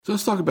So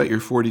let's talk about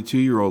your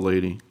 42-year-old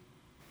lady.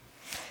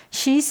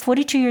 She's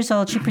 42 years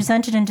old. She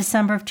presented in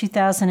December of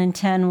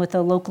 2010 with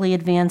a locally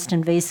advanced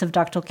invasive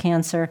ductal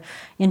cancer,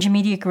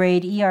 intermediate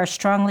grade, ER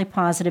strongly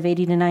positive,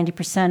 80 to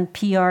 90%,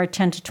 PR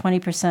 10 to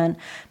 20%,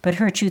 but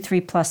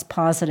HER2 3+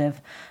 positive.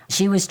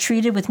 She was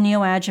treated with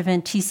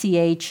neoadjuvant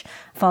TCH,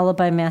 followed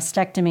by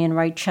mastectomy and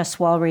right chest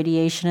wall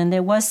radiation, and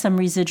there was some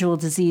residual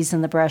disease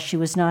in the breast. She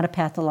was not a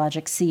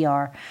pathologic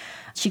CR.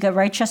 She got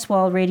right chest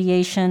wall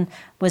radiation,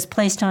 was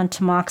placed on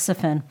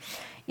tamoxifen.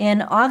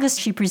 In August,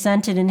 she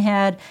presented and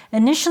had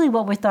initially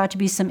what were thought to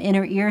be some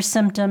inner ear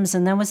symptoms,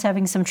 and then was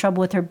having some trouble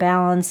with her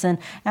balance and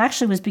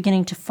actually was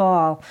beginning to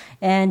fall.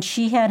 And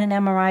she had an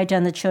MRI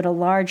done that showed a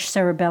large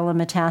cerebellum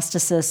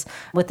metastasis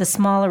with a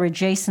smaller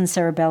adjacent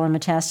cerebellum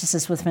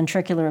metastasis with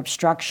ventricular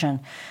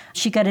obstruction.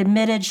 She got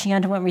admitted. She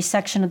underwent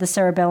resection of the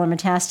cerebellum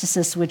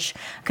metastasis, which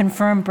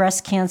confirmed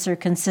breast cancer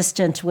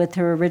consistent with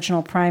her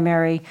original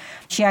primary.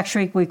 She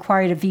actually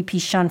required a VP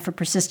shunt for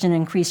persistent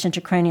increased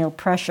intracranial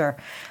pressure.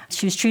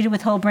 She was treated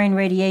with whole brain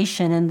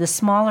radiation, and the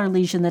smaller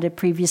lesion that had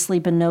previously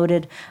been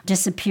noted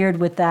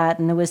disappeared with that,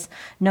 and there was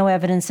no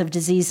evidence of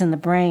disease in the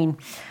brain.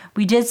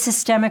 We did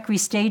systemic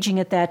restaging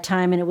at that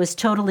time, and it was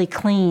totally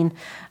clean.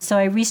 So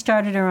I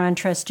restarted her on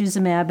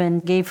trastuzumab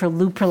and gave her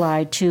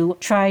Leuprolide to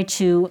try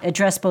to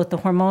address both the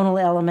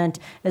hormonal element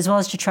as well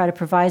as to try to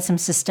provide some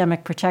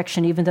systemic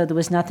protection, even though there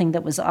was nothing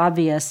that was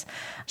obvious.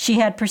 She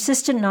had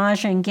persistent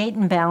nausea and gait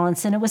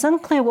imbalance, and it was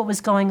unclear what was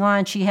going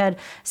on. She had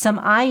some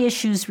eye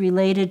issues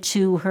related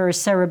to her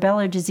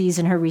cerebellar disease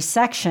and her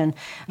resection.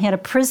 She had a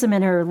prism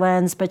in her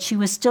lens, but she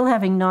was still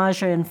having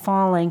nausea and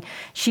falling.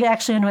 She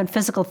actually underwent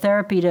physical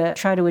therapy to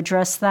try to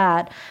address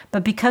that.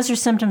 But because her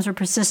symptoms were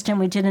persistent,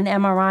 we did an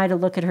MRI to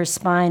look at her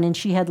spine, and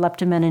she had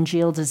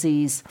leptomeningeal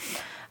disease.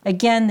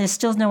 Again, there's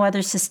still no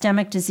other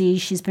systemic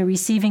disease. She's been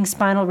receiving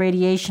spinal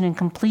radiation and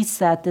completes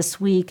that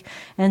this week.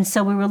 And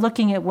so we were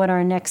looking at what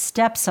our next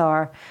steps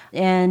are.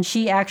 And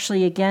she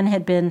actually, again,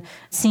 had been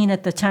seen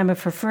at the time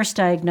of her first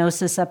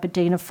diagnosis up at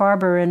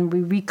Dana-Farber, and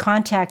we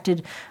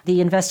recontacted the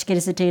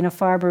investigators at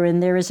Dana-Farber,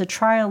 and there is a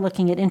trial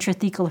looking at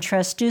intrathecal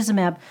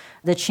trastuzumab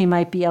that she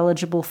might be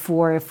eligible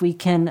for if we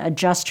can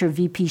adjust her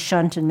VP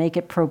shunt and make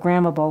it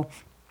programmable,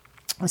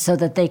 so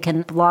that they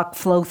can block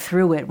flow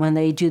through it when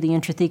they do the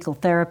intrathecal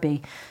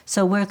therapy.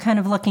 So we're kind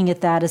of looking at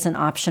that as an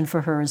option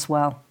for her as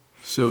well.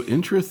 So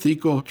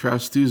intrathecal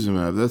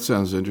trastuzumab, that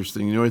sounds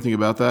interesting. You know anything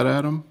about that,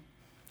 Adam?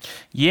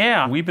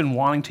 Yeah, we've been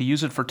wanting to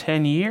use it for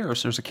 10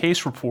 years. There's a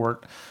case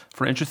report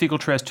for intrathecal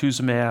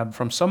trastuzumab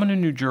from someone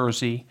in New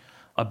Jersey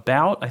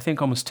about, I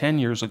think, almost 10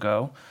 years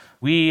ago.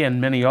 We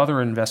and many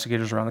other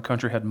investigators around the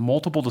country had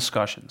multiple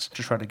discussions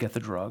to try to get the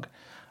drug.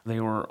 They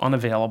were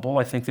unavailable.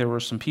 I think there were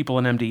some people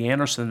in MD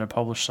Anderson that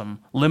published some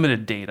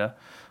limited data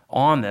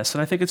on this,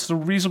 and I think it's the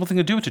reasonable thing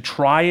to do, to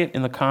try it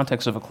in the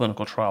context of a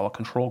clinical trial, a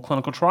controlled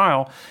clinical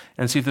trial,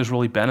 and see if there's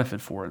really benefit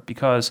for it.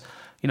 Because,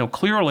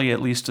 clearly,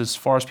 at least as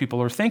far as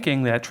people are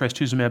thinking, that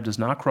trastuzumab does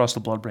not cross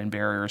the blood-brain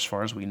barrier as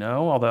far as we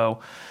know,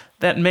 although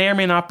that may or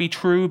may not be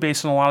true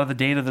based on a lot of the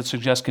data that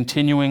suggests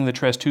continuing the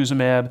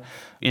trastuzumab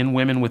in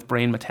women with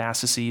brain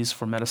metastases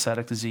for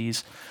metastatic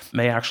disease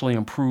may actually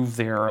improve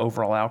their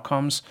overall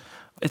outcomes.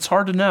 It's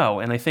hard to know,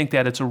 and I think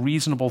that it's a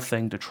reasonable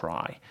thing to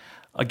try.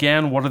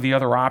 Again, what are the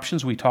other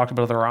options? We talked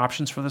about other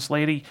options for this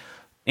lady.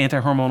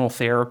 Anti-hormonal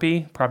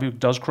therapy probably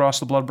does cross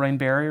the blood-brain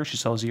barrier. She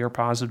still has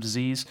ER-positive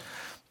disease.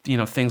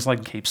 Things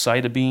like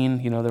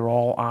capecitabine, they're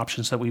all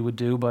options that we would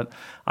do. But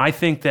I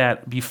think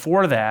that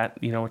before that,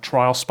 a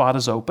trial spot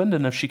is opened,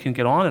 and if she can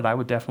get on it, I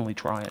would definitely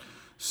try it.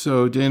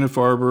 So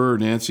Dana-Farber,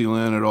 Nancy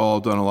Lin et al.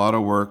 Have done a lot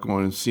of work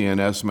on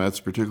CNS mets,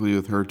 particularly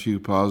with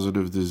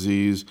HER2-positive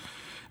disease.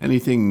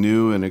 Anything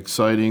new and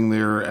exciting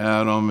there,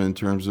 Adam, in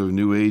terms of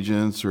new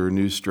agents or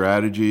new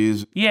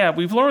strategies? Yeah,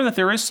 we've learned that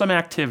there is some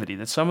activity,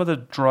 that some of the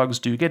drugs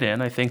do get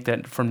in. I think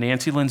that from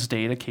Nancy Lin's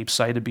data,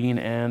 capecitabine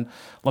and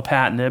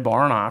lapatinib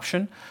are an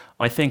option.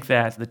 I think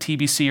that the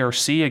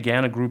TBCRC,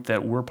 again, a group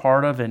that we're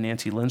part of and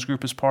Nancy Lin's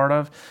group is part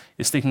of,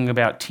 is thinking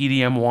about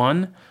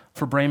TDM1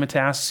 for brain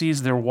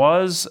metastases. There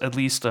was at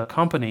least a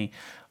company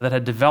that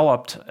had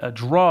developed a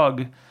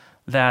drug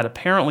that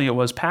apparently it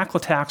was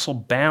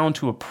paclitaxel bound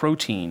to a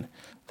protein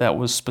that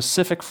was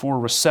specific for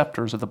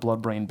receptors of the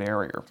blood-brain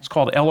barrier. It's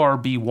called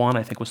LRB1,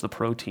 I think was the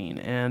protein.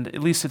 And at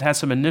least it had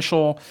some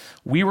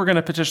we were going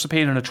to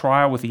participate in a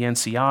trial with the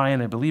NCI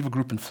and I believe a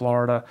group in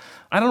Florida.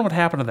 I don't know what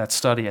happened to that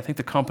study. I think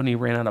the company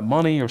ran out of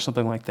money or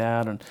something like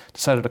that and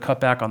decided to cut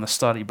back on the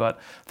study. But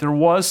there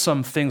was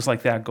some things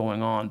like that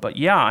going on. But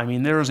yeah,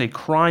 there is a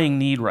crying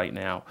need right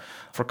now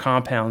for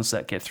compounds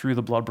that get through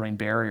the blood-brain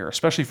barrier,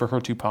 especially for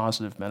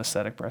HER2-positive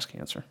metastatic breast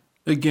cancer.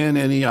 Again,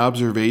 any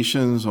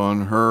observations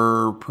on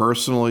her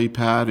personally,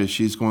 Pat, as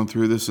she's going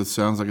through this? It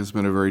sounds like it's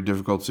been a very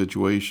difficult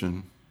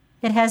situation.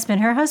 It has been.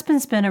 Her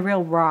husband's been a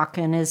real rock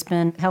and has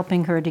been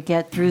helping her to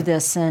get through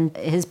this and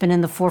has been in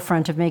the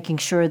forefront of making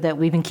sure that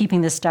we've been keeping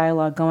this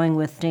dialogue going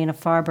with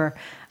Dana-Farber.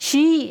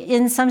 She,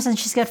 in some sense,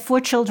 she's got 4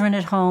 children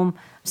at home.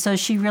 So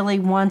she really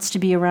wants to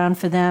be around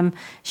for them.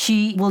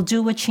 She will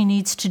do what she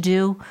needs to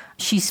do.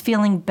 She's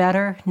feeling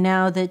better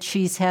now that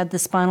she's had the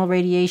spinal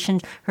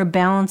radiation. Her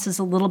balance is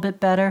a little bit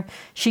better.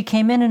 She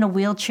came in a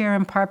wheelchair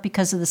in part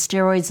because of the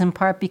steroids, in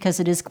part because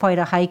it is quite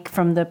a hike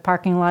from the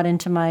parking lot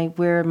into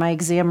where my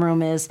exam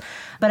room is.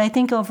 But I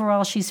think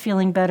overall she's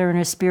feeling better and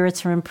her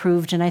spirits are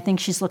improved, and I think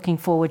she's looking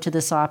forward to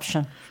this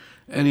option.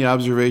 Any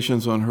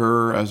observations on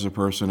her as a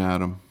person,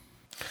 Adam?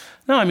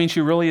 No, I mean, she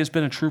really has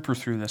been a trooper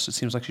through this. It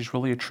seems like she's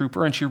really a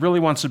trooper, and she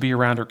really wants to be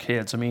around her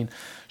kids. I mean,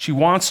 she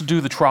wants to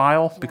do the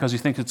trial because she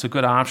thinks it's a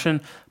good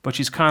option, but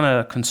she's kind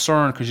of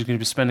concerned because she's going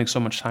to be spending so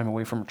much time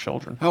away from her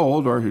children. How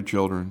old are her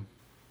children?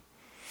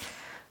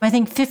 I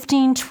think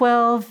 15,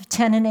 12,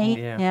 10, and 8.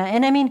 Yeah.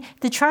 And I mean,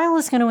 the trial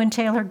is going to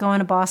entail her going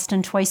to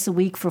Boston twice a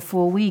week for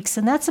 4 weeks,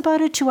 and that's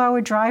about a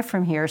 2-hour drive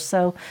from here.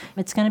 So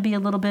it's going to be a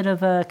little bit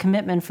of a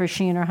commitment for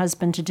she and her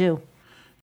husband to do.